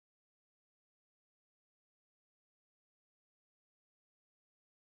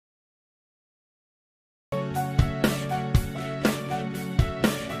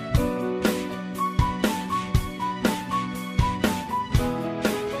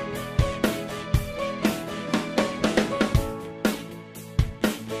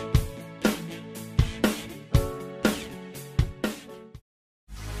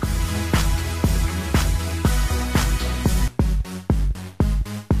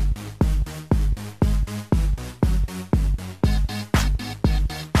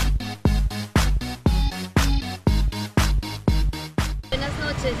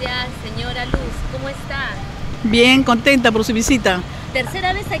¿cómo está? Bien, contenta por su visita.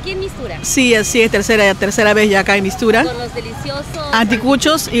 ¿Tercera vez aquí en Mistura? Sí, así es, tercera vez ya acá en Mistura. Con los deliciosos...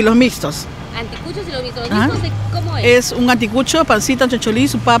 Anticuchos y los mixtos. Anticuchos y los mixtos. ¿Los mixtos de cómo es? Es un anticucho, pancita, chocholí,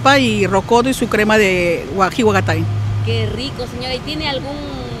 su papa y rocoto y su crema de ají huacatay. Qué rico, señora. ¿Y tiene algún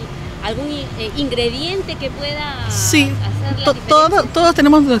ingrediente que pueda sí, hacer la diferencia? Todos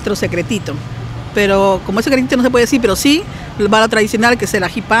tenemos nuestro secretito. Pero como ese secretito no se puede decir, pero sí, va lo tradicional, que es el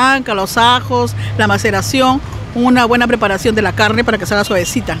ají panca, los ajos, la maceración, una buena preparación de la carne para que salga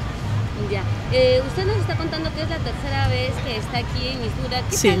suavecita. Ya. Usted nos está contando que es la tercera vez que está aquí en Mistura.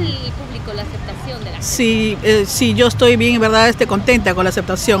 ¿Qué tal el público, la aceptación de la gente? Sí, yo estoy bien, en verdad, contenta con la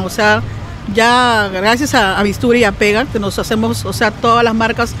aceptación. O sea, ya gracias a Mistura y a Pega, que nos hacemos, o sea, todas las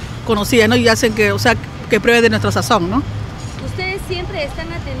marcas conocidas, ¿no? Y hacen que, o sea, que prueben de nuestra sazón, ¿no? Ustedes siempre están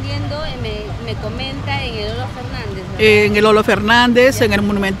atendiendo, me comenta, en el Lolo Fernandez, ¿verdad? En el Lolo Fernandez, en el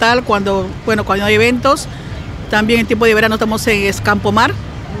Monumental, cuando hay eventos. También en tiempo de verano estamos en Campomar.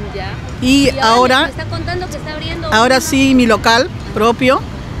 Ya. Y ahora me está contando que está abriendo sí, mi local propio,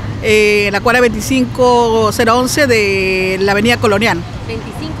 en la cuadra 25011 de la avenida Colonial.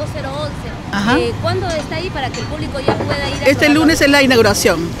 25011. Ajá. ¿Cuándo está ahí para que el público ya pueda ir a Este lunes es la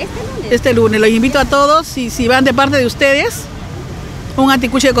inauguración. Este lunes. Los invito a todos, y si van de parte de ustedes, un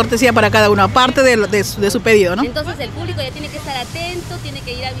anticuche de cortesía para cada uno, aparte de su pedido, ¿no? Entonces el público ya tiene que estar atento, tiene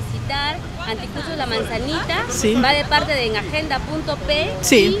que ir a visitar Anticuchos La Manzanita, va de parte de Agenda.Pe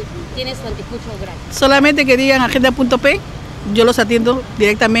y tiene su anticucho gratis. Solamente que digan Agenda.Pe, yo los atiendo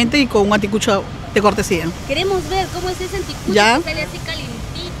directamente y con un anticucho de cortesía. Queremos ver cómo es ese anticucho, ¿ya? Que sale así calientito.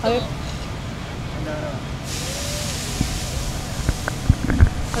 A ver.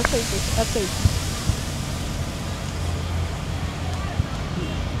 Aceite.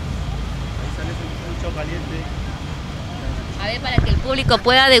 A ver, para que el público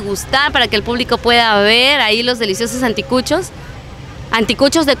pueda degustar, para que el público pueda ver ahí los deliciosos anticuchos.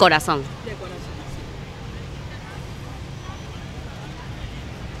 Anticuchos de corazón.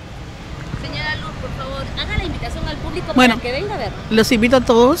 Señora Luz, por favor, haga la invitación al público para que venga a ver. Los invito a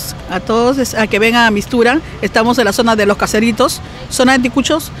todos a que vengan a Mistura. Estamos en la zona de los caseritos, zona de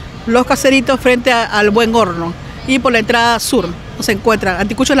anticuchos, los caseritos frente al buen horno. Y por la entrada sur se encuentra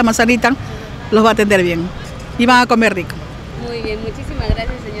Anticuchos La Manzanita, los va a atender bien y van a comer rico. Muy bien, muchísimas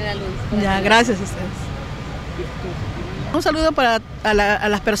gracias, señora Luz. Ya, gracias a ustedes. Un saludo para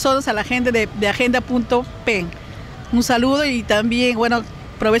las personas, a la gente de Agenda.Pe. Un saludo y también, bueno,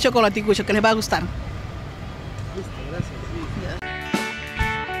 provecho con los anticuchos, que les va a gustar.